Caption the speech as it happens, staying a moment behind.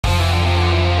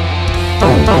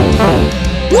This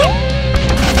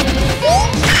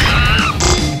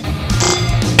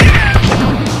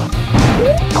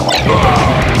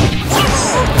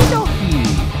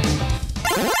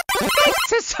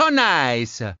is so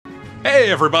nice.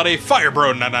 Hey everybody,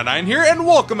 FireBro999 here, and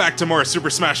welcome back to more Super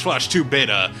Smash Flash 2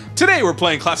 Beta. Today we're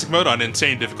playing Classic Mode on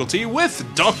Insane Difficulty with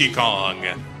Donkey Kong.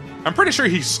 I'm pretty sure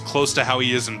he's close to how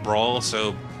he is in Brawl,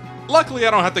 so luckily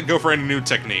I don't have to go for any new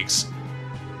techniques.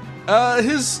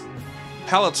 His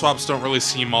palette swaps don't really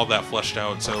seem all that fleshed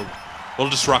out, so we'll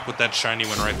just rock with that shiny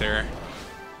one right there.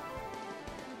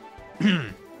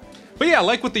 But yeah,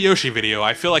 like with the Yoshi video,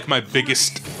 I feel like my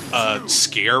biggest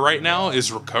scare right now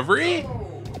is recovery.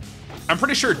 I'm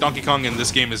pretty sure Donkey Kong in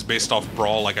this game is based off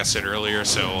Brawl, like I said earlier,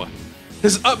 so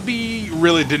his up B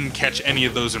really didn't catch any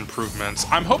of those improvements.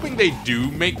 I'm hoping they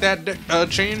do make that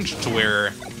change to where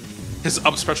his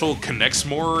up special connects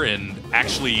more and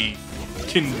actually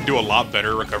can do a lot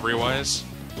better recovery-wise.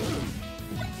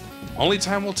 Only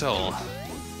time will tell.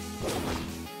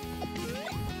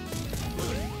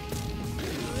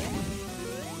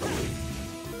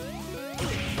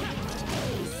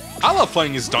 I love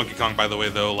playing as Donkey Kong, by the way,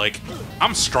 though. Like,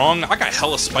 I'm strong, I got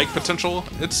hella spike potential.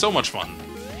 It's so much fun.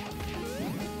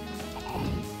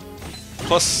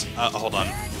 Plus, hold on.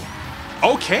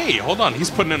 Okay, hold on,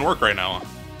 he's putting in work right now.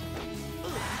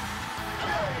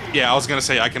 Yeah, I was gonna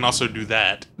say, I can also do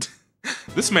that.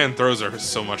 This man throws are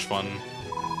so much fun.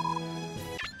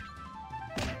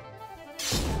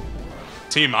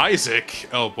 Team Isaac,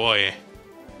 oh boy.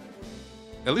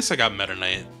 At least I got Meta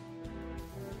Knight.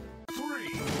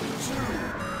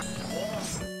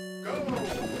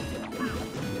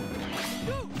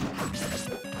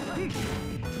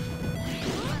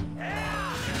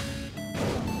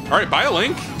 Alright, buy a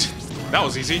link. That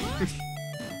was easy.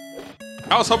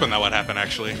 I was hoping that would happen,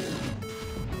 actually.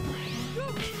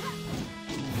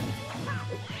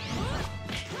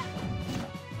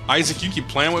 Isaac, you keep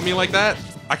playing with me like that?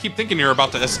 I keep thinking you're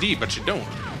about to SD, but you don't.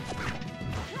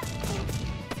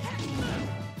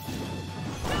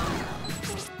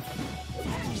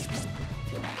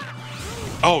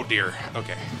 Oh dear,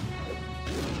 okay.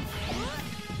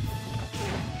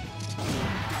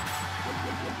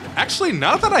 Actually,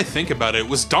 now that I think about it,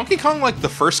 was Donkey Kong like the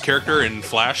first character in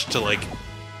Flash to like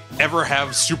ever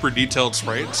have super detailed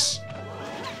sprites?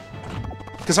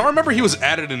 Because I remember he was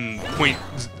added in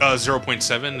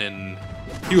 0.7, and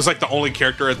he was like the only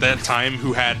character at that time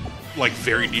who had like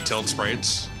very detailed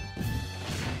sprites.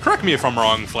 Correct me if I'm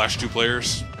wrong, Flash 2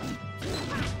 players.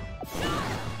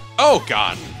 Oh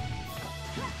god.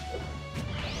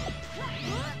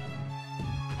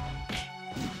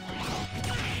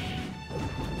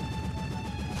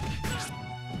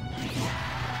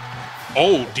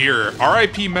 Oh dear,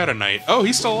 R.I.P. Meta Knight. Oh,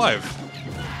 he's still alive.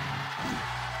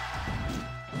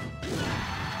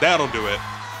 That'll do it.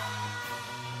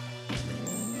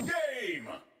 Game.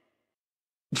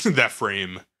 That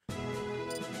frame.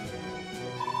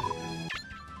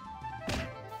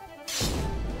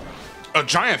 A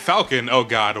giant falcon? Oh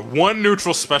god, one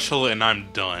neutral special and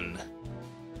I'm done.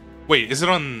 Wait, is it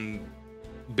on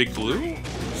Big Blue?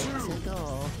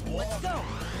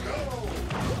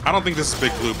 I don't think this is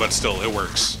Big Blue, but still, it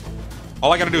works.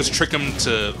 All I gotta do is trick him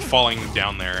to falling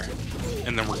down there,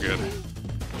 and then we're good.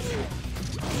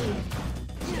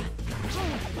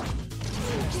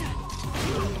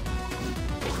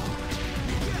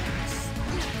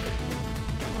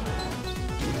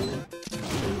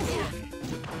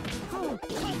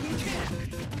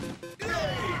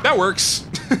 That works!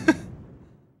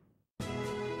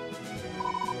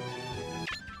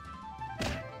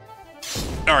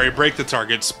 Alright, break the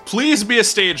targets. Please be a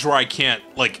stage where I can't,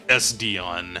 like, SD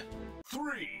on.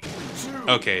 3, 2,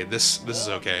 okay, this is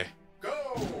okay. Go.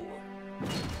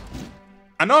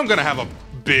 I know I'm gonna have a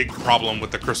big problem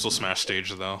with the Crystal Smash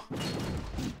stage, though.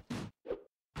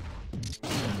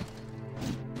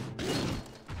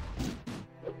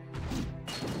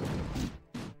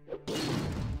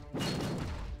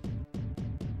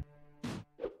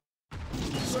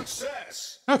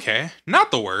 Success! Okay,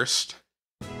 not the worst.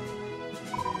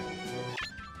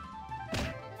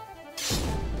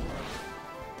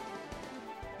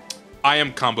 I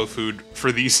am combo food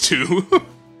for these two.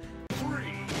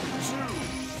 3,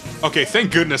 2. Okay,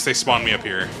 thank goodness they spawned me up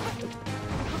here.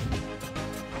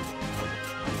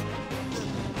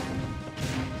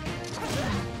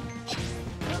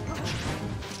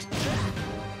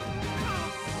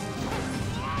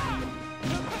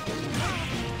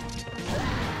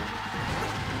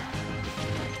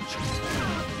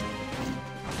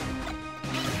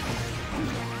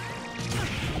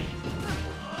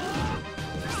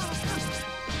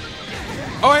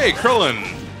 Oh hey,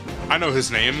 Krillin! I know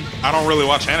his name. I don't really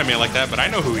watch anime like that, but I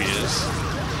know who he is.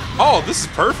 Oh, this is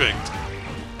perfect.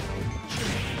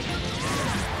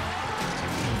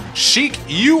 Sheik,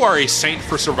 you are a saint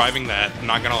for surviving that. I'm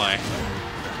not gonna lie.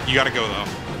 You gotta go, though.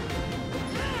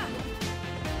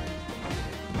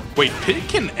 Wait, Pig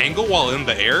can angle while in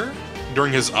the air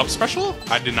during his up special?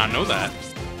 I did not know that.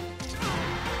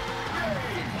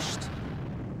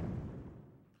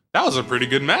 That was a pretty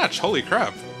good match. Holy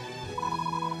crap.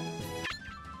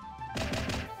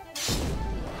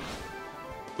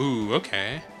 Ooh,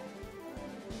 okay.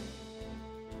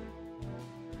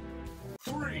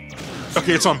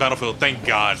 Okay, it's on Battlefield, thank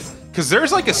God. Because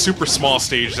there's like a super small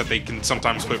stage that they can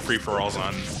sometimes put free-for-alls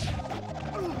on.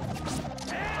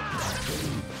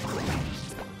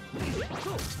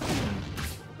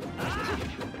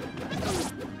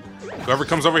 Whoever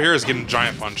comes over here is getting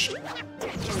giant punched.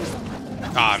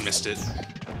 Ah, I missed it.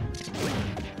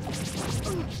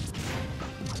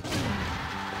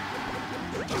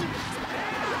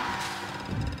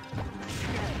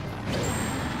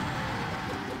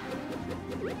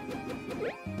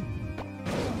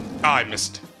 Ah, I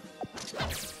missed.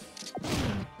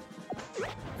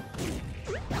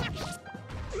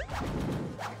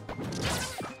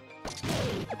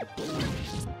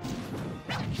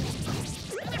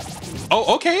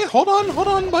 Oh, okay. Hold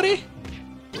on, buddy.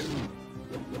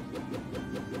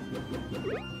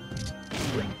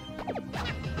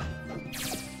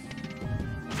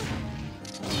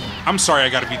 I'm sorry I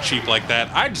gotta be cheap like that.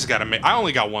 I just gotta make... I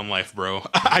only got one life, bro.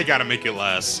 I gotta make it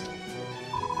last.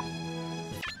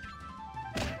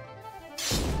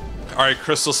 Alright,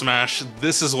 Crystal Smash.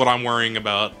 This is what I'm worrying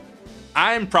about.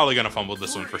 I'm probably gonna fumble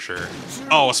this one for sure.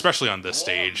 Oh, especially on this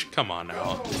stage. Come on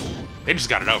now. They just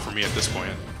got it out for me at this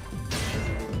point.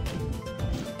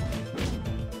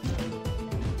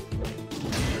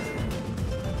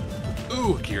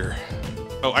 Ooh, gear.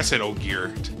 Oh, I said oh,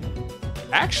 gear.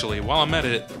 Actually, while I'm at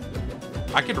it,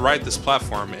 I could ride this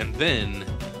platform and then...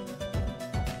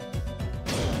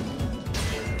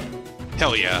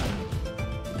 Hell yeah.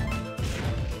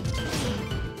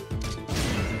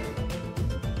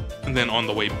 And then on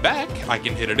the way back, I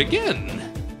can hit it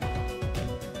again.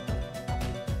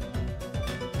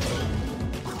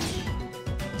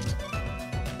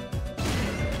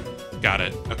 Got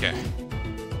it. Okay.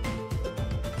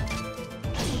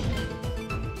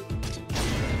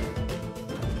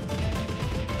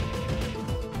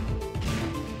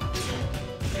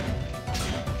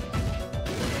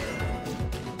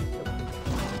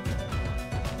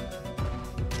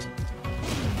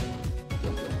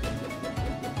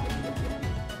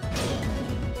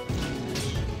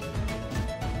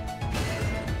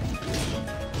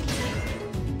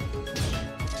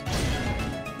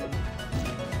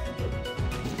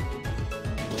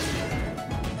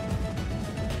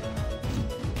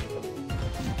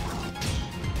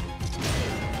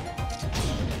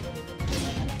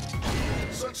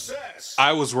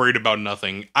 I was worried about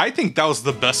nothing. I think that was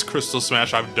the best Crystal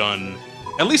Smash I've done,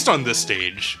 at least on this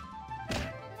stage.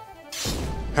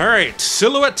 Alright,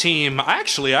 Silhouette Team.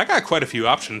 Actually, I got quite a few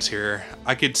options here.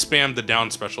 I could spam the down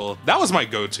special. That was my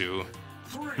go-to.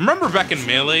 Remember back in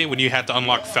Melee when you had to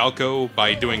unlock Falco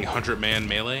by doing 100-man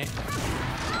Melee?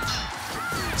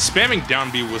 Spamming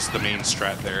down B was the main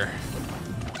strat there.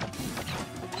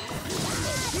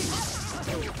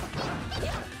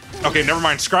 Okay, never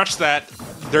mind. Scratch that.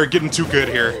 They're getting too good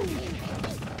here.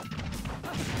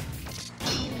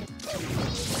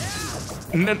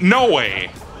 No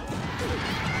way.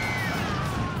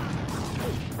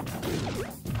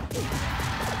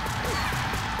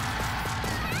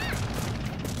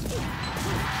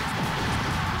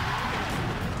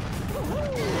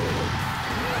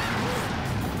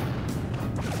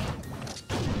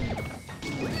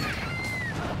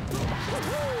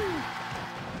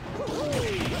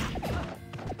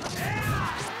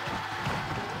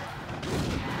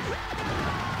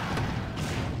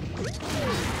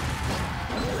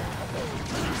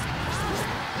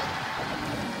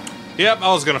 Yep,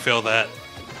 I was gonna fail that.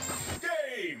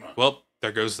 Game. Well,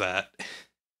 there goes that.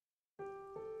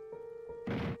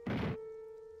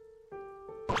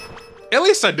 At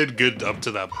least I did good up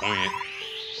to that point.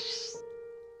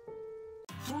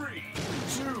 3,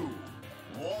 2,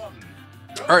 1.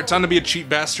 Alright, time to be a cheap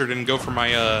bastard and go for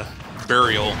my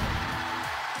burial.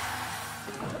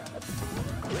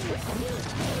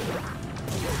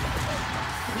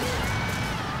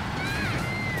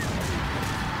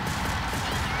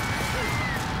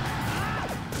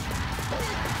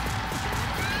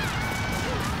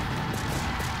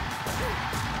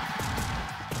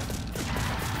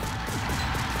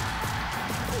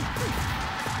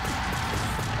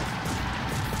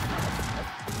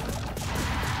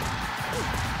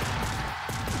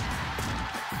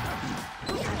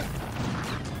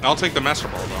 I'll take the Master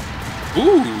Ball, though.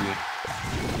 Ooh!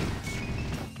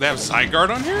 They have Side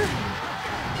Guard on here?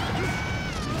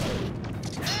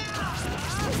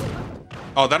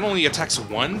 Oh, that only attacks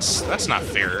once? That's not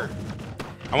fair.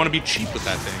 I want to be cheap with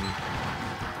that thing.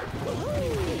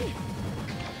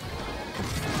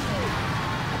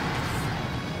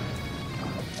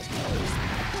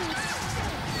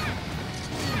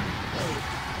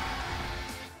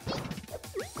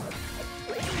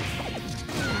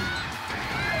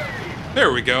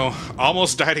 There we go.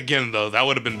 Almost died again, though. That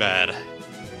would have been bad.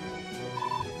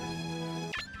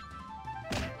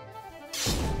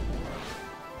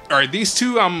 Alright, these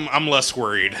two I'm less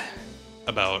worried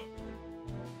about.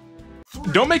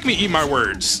 Don't make me eat my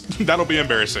words. That'll be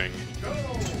embarrassing.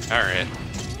 Alright.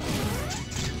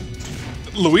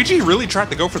 Luigi really tried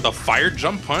to go for the fire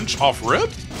jump punch off rip?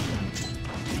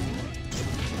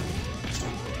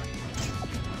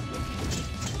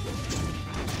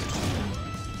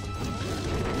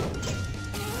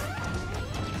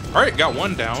 Alright, got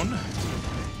one down.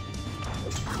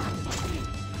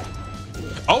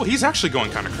 Oh, he's actually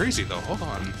going kind of crazy, though. Hold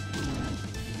on.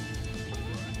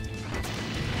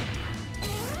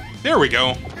 There we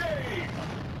go.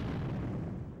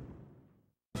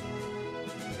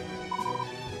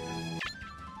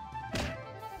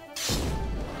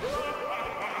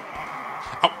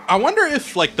 I wonder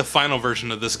if, like, the final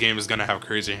version of this game is gonna have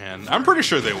Crazy Hand. I'm pretty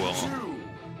sure they will.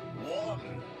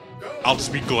 I'll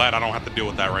just be glad I don't have to deal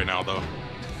with that right now, though.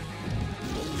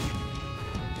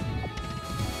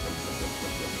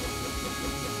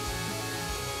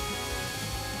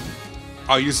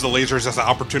 I'll use the lasers as an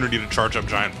opportunity to charge up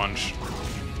Giant Punch.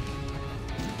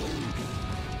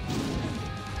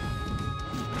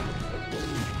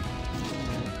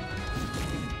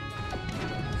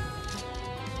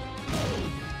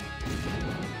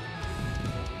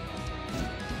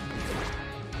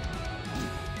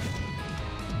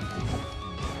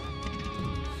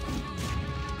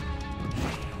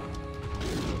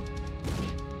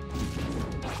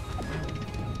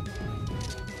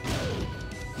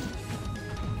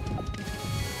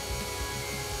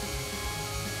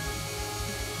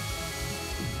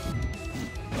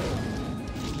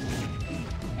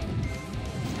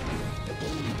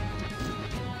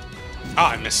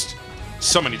 Ah, I missed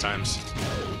so many times.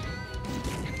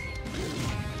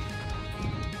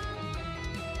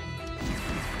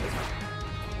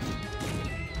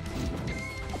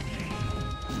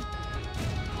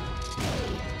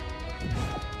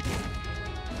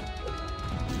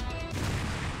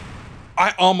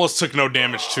 I almost took no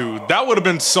damage too. That would have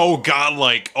been so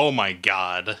godlike. Oh my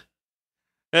god.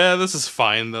 Yeah, this is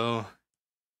fine though.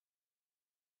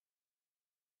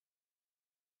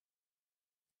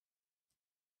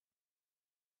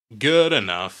 Good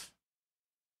enough.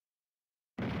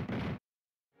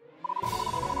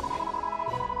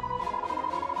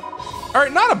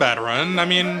 Alright, not a bad run. I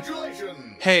mean,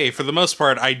 hey, for the most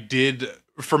part, I did,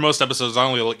 for most episodes, I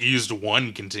only used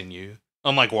one continue.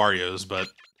 Unlike Wario's, but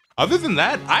other than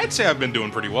that, I'd say I've been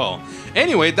doing pretty well.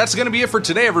 Anyway, that's gonna be it for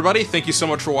today, everybody. Thank you so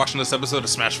much for watching this episode of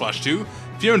Smash Flash 2.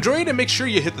 If you enjoyed it, make sure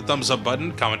you hit the thumbs up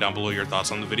button, comment down below your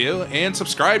thoughts on the video, and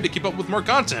subscribe to keep up with more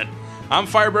content. I'm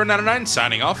Firebird99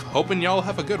 signing off, hoping y'all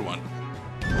have a good one.